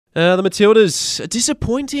The Matildas, a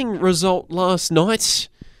disappointing result last night.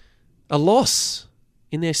 A loss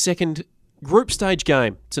in their second group stage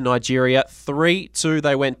game to Nigeria. 3-2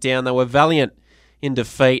 they went down. They were valiant in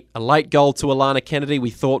defeat. A late goal to Alana Kennedy. We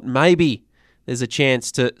thought maybe there's a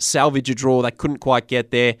chance to salvage a draw. They couldn't quite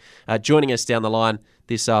get there. Joining us down the line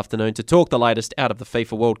this afternoon to talk the latest out of the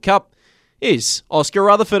FIFA World Cup is Oscar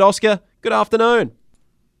Rutherford. Oscar, good afternoon.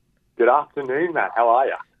 Good afternoon, Matt. How are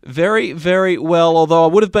you? Very, very well, although I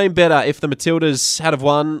would have been better if the Matildas had have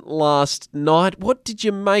won last night. What did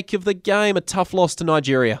you make of the game? A tough loss to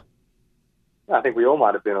Nigeria. I think we all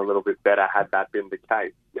might have been a little bit better had that been the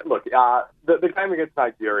case. Look, the game against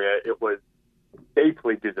Nigeria, it was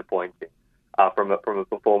deeply disappointing from a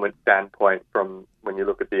performance standpoint, from when you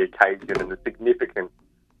look at the occasion and the significance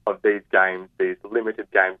of these games, these limited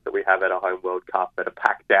games that we have at a home World Cup that are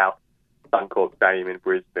packed out Suncorp Stadium in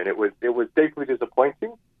Brisbane. It was deeply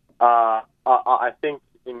disappointing. I think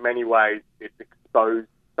in many ways it's exposed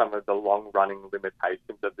some of the long-running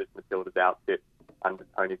limitations of this Matildas outfit under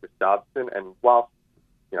Tony Gustavsson. And whilst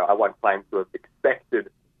I won't claim to have expected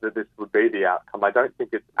that this would be the outcome, I don't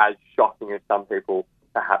think it's as shocking as some people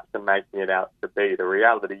perhaps are making it out to be. The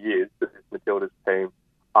reality is that this Matildas team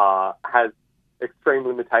has extreme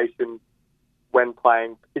limitations when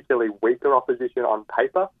playing particularly weaker opposition on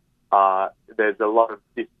paper. There's a lot of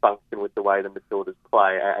dysfunction with the way the Matildas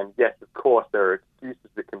play. And yes, of course, there are excuses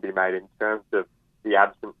that can be made in terms of the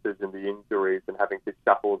absences and the injuries and having to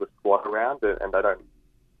shuffle the squad around. And I don't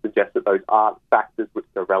suggest that those aren't factors which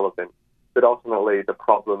are relevant. But ultimately, the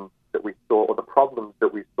problems that we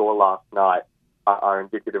saw last night are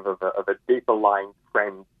indicative of a deeper lying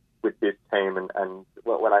trend with this team. And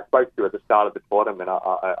when I spoke to you at the start of the tournament,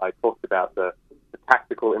 I talked about the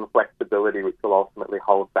tactical inflexibility which will ultimately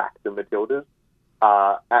hold back the Matildas.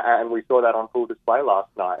 And we saw that on full display last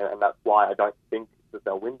night. And that's why I don't think that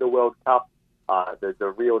they'll win the World Cup. There's a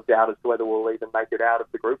real doubt as to whether we'll even make it out of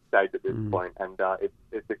the group stage at this point. And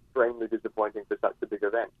it's extremely disappointing for such a big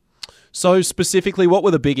event. So specifically, what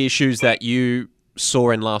were the big issues that you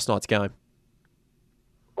saw in last night's game?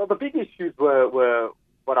 Well, the big issues were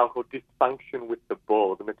what I'll call dysfunction with the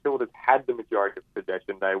ball. The Matildas had the majority of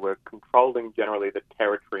possession. They were controlling generally the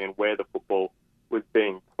territory and where the football was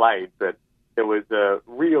being played, but there was a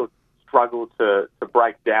real struggle to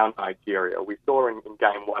break down Nigeria. We saw in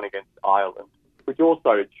game one against Ireland, which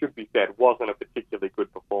also, it should be said, wasn't a particularly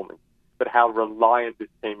good performance, but how reliant this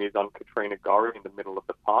team is on Katrina Gorry in the middle of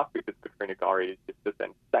the park, because Katrina Gorry is just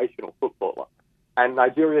a sensational footballer. And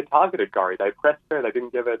Nigeria targeted Gorry. They pressed her. They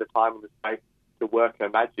didn't give her the time and the space to work her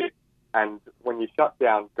magic. And when you shut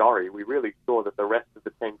down Gorry, we really saw that the rest of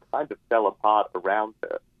the team kind of fell apart around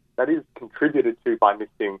her. That is contributed to by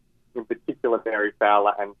missing, in particular, Mary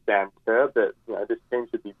Fowler and Sam Kerr. But this team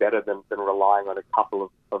should be better than relying on a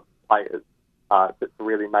couple of players to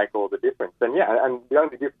really make all the difference. And the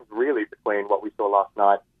only difference really between what we saw last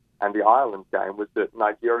night and the Ireland game was that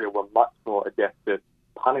Nigeria were much more adept at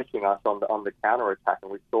punishing us on the counter-attack,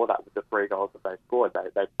 and we saw that with the 3 goals that they scored.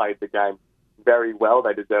 They played the game very well.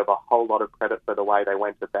 They deserve a whole lot of credit for the way they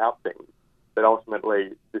went about things. But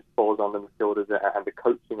ultimately, this falls on the Matildas and the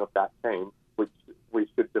coaching of that team, which we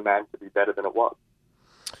should demand to be better than it was.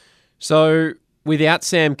 So, without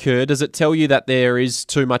Sam Kerr, does it tell you that there is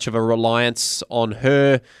too much of a reliance on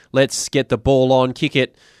her? Let's get the ball on, kick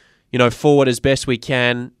it, forward as best we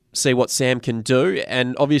can, see what Sam can do.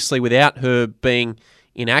 And obviously, without her being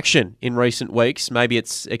in action in recent weeks, maybe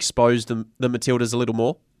it's exposed the Matildas a little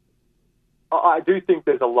more? I do think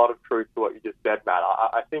there's a lot of truth to what you just said, Matt.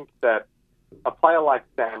 I think that a player like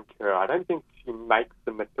Sam Kerr, I don't think she makes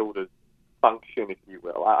the Matildas function, if you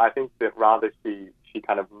will. I think that rather she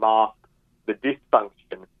kind of masks the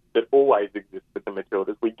dysfunction that always exists with the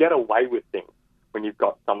Matildas. We get away with things when you've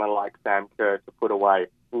got someone like Sam Kerr to put away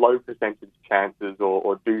low percentage chances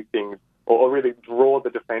or do things or really draw the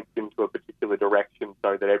defence into a particular direction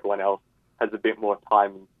so that everyone else has a bit more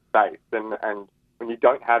time and space. And when you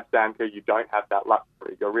don't have Sam Kerr, you don't have that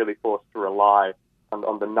luxury. You're really forced to rely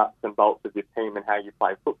on the nuts and bolts of your team and how you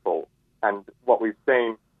play football. And what we've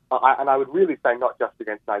seen, and I would really say not just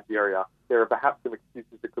against Nigeria, there are perhaps some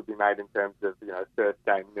excuses that could be made in terms of, first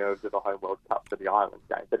game nerves of the home World Cup for the Ireland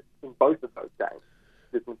game. But in both of those games,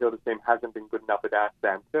 this Matildas team hasn't been good enough without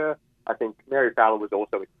Sam Kerr. I think Mary Fowler was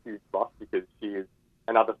also a huge loss because she is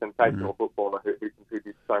another sensational footballer who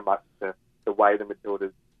contributes so much to the way the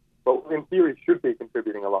Matildas, well, in theory, should be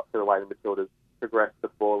contributing a lot to the way the Matildas progress the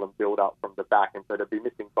ball and build up from the back. And so to be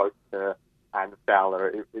missing both her and Fowler,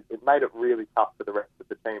 it made it really tough for the rest of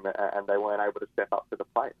the team, and they weren't able to step up to the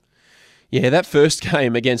plate. Yeah, that first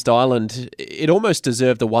game against Ireland, it almost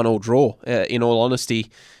deserved a 1-1 draw, in all honesty.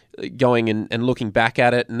 going and looking back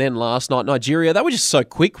at it. And then last night, Nigeria, they were just so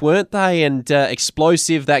quick, weren't they? And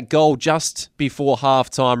explosive. That goal just before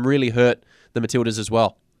halftime really hurt the Matildas as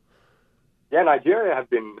well. Yeah, Nigeria have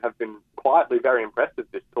been quietly very impressive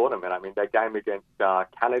this tournament. I mean, their game against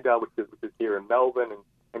Canada, which is here in Melbourne,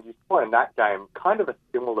 and you saw in that game kind of a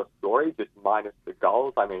similar story, just minus the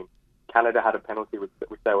goals. I mean, Canada had a penalty which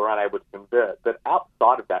they were unable to convert. But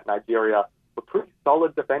outside of that, Nigeria were pretty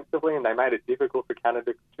solid defensively, and they made it difficult for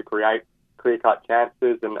Canada to create clear-cut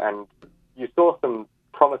chances. And you saw some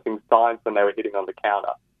promising signs when they were hitting on the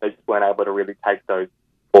counter. They just weren't able to really take those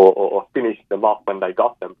or finish them off when they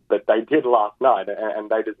got them. But they did last night, and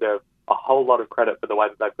they deserve a whole lot of credit for the way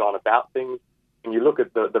that they've gone about things. And you look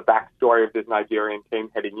at the backstory of this Nigerian team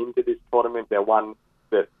heading into this tournament, they're one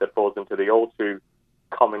that falls into the all too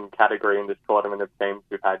common category in this tournament of teams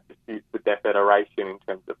who've had disputes with their federation in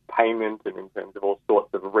terms of payment and in terms of all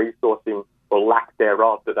sorts of resourcing or lack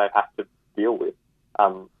thereof that they've had to deal with,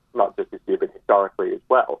 not just this year, but historically as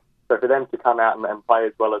well. So for them to come out and play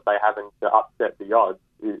as well as they have and to upset the odds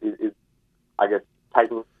is I guess,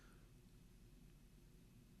 taking...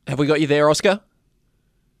 Have we got you there, Oscar?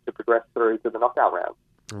 To progress through to the knockout round.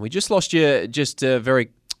 We just lost you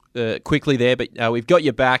very quickly there, but we've got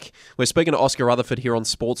you back. We're speaking to Oscar Rutherford here on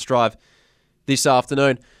Sports Drive this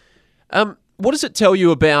afternoon. What does it tell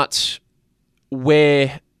you about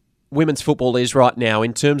where women's football is right now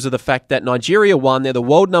in terms of the fact that Nigeria won? They're the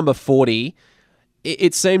world number 40.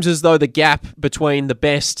 It seems as though the gap between the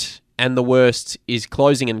best and the worst is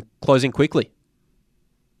closing quickly.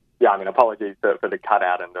 Yeah, I mean, apologies for the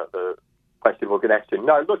cutout and the questionable connection.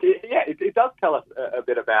 No, look, it does tell us a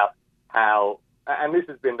bit about how, and this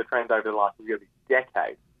has been the trend over the last really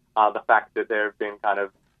decade, the fact that there have been kind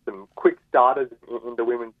of some quick starters in the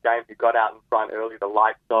women's game who got out in front early, the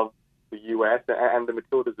likes of the US and the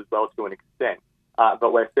Matildas as well to an extent.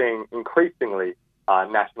 But we're seeing increasingly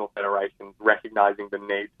national federations recognising the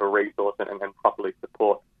need for resource and properly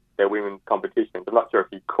support their women's competitions. I'm not sure if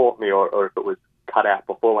you caught me or if it was cut out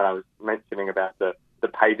before when I was mentioning about the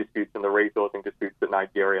pay disputes and the resourcing disputes that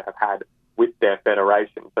Nigeria have had with their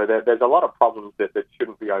federation. So there's a lot of problems that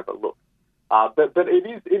shouldn't be overlooked. But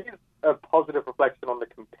it is a positive reflection on the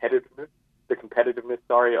competitiveness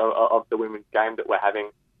of the women's game that we're having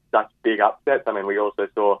such big upsets. I mean, we also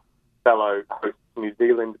saw fellow host New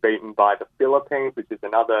Zealand beaten by the Philippines, which is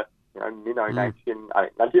another minnow nation. I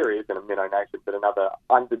mean, Nigeria isn't a minnow nation, but another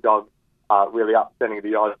underdog really upsetting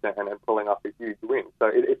the odds and pulling off a huge win. So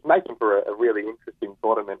it's making for a really interesting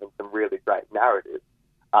tournament and some really great narratives.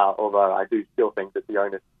 Although I do still think that the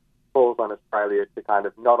onus falls on Australia to kind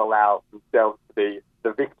of not allow themselves to be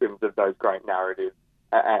the victims of those great narratives.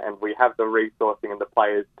 And we have the resourcing and the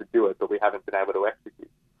players to do it, but we haven't been able to execute.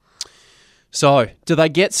 So, do they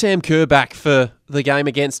get Sam Kerr back for the game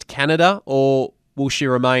against Canada, or will she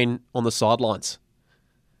remain on the sidelines?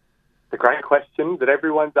 It's a great question that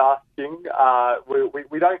everyone's asking.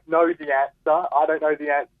 We don't know the answer. I don't know the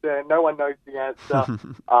answer. No one knows the answer.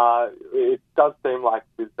 It does seem like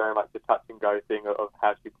it's very much a touch-and-go thing of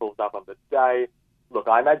how she pulls up on the day. Look,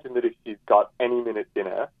 I imagine that if she's got any minutes in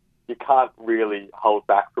her, you can't really hold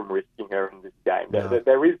back from risking her in this game. No.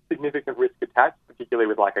 There is significant risk attached, particularly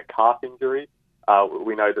with like a calf injury.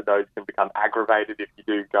 We know that those can become aggravated if you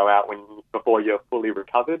do go out before you're fully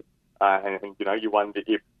recovered. And you wonder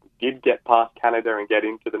if you did get past Canada and get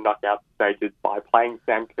into the knockout stages by playing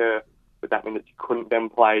Sam Kerr, would that mean that you couldn't then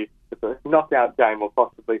play the first knockout game or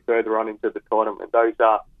possibly further on into the tournament? Those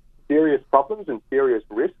are serious problems and serious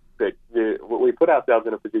risks that we put ourselves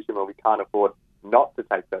in a position where we can't afford not to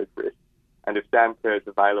take those risks. And if Sam Kerr is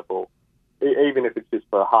available, even if it's just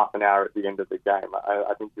for half an hour at the end of the game,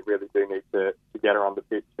 I think you really do need to get her on the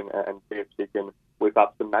pitch and see if she can whip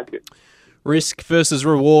up some magic. Risk versus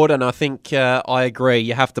reward, and I think I agree.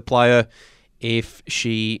 You have to play her if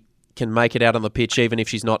she can make it out on the pitch, even if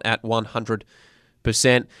she's not at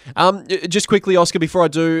 100%. Just quickly, Oscar, before I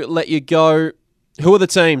do let you go, who are the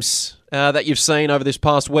teams that you've seen over this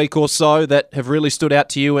past week or so that have really stood out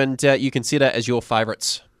to you and you consider as your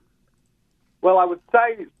favourites? Well, I would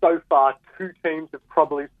say so far 2 teams have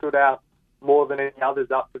probably stood out more than any others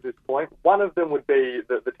up to this point. One of them would be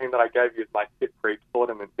the team that I gave you as my tip for each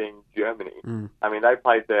tournament, being Germany. I mean, they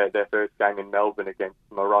played their first game in Melbourne against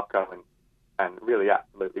Morocco and really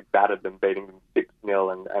absolutely battered them, beating them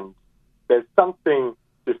 6-0. And there's something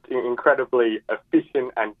just incredibly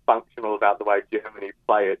efficient and functional about the way Germany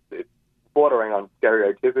play it. It's bordering on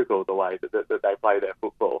stereotypical the way that they play their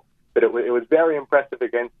football. But it was very impressive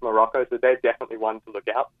against Morocco, so they're definitely one to look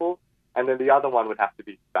out for. And then the other one would have to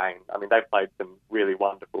be Spain. I mean, they've played some really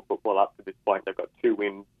wonderful football up to this point. They've got 2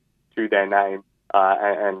 wins to their name.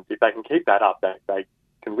 And And if they can keep that up, they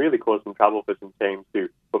can really cause some trouble for some teams who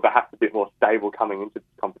were perhaps a bit more stable coming into this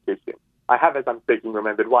competition. I have, as I'm speaking,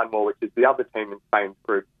 remembered one more, which is the other team in Spain's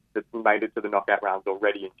group that's made it to the knockout rounds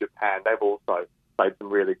already in Japan. They've also played some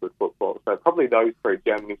really good football. So probably those three,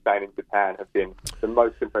 Germany, Spain and Japan, have been the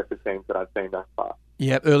most impressive teams that I've seen thus far.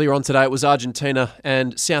 Yeah, earlier on today it was Argentina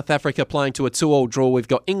and South Africa playing to a 2-2 draw. We've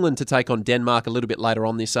got England to take on Denmark a little bit later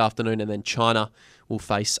on this afternoon, and then China will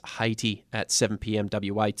face Haiti at 7 p.m.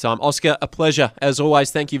 WA time. Oscar, a pleasure as always.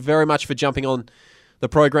 Thank you very much for jumping on the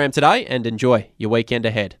program today, and enjoy your weekend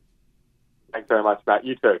ahead. Thanks very much, Matt.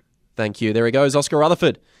 You too. Thank you. There he goes, Oscar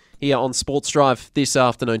Rutherford, here on Sports Drive this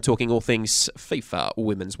afternoon, talking all things FIFA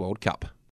Women's World Cup.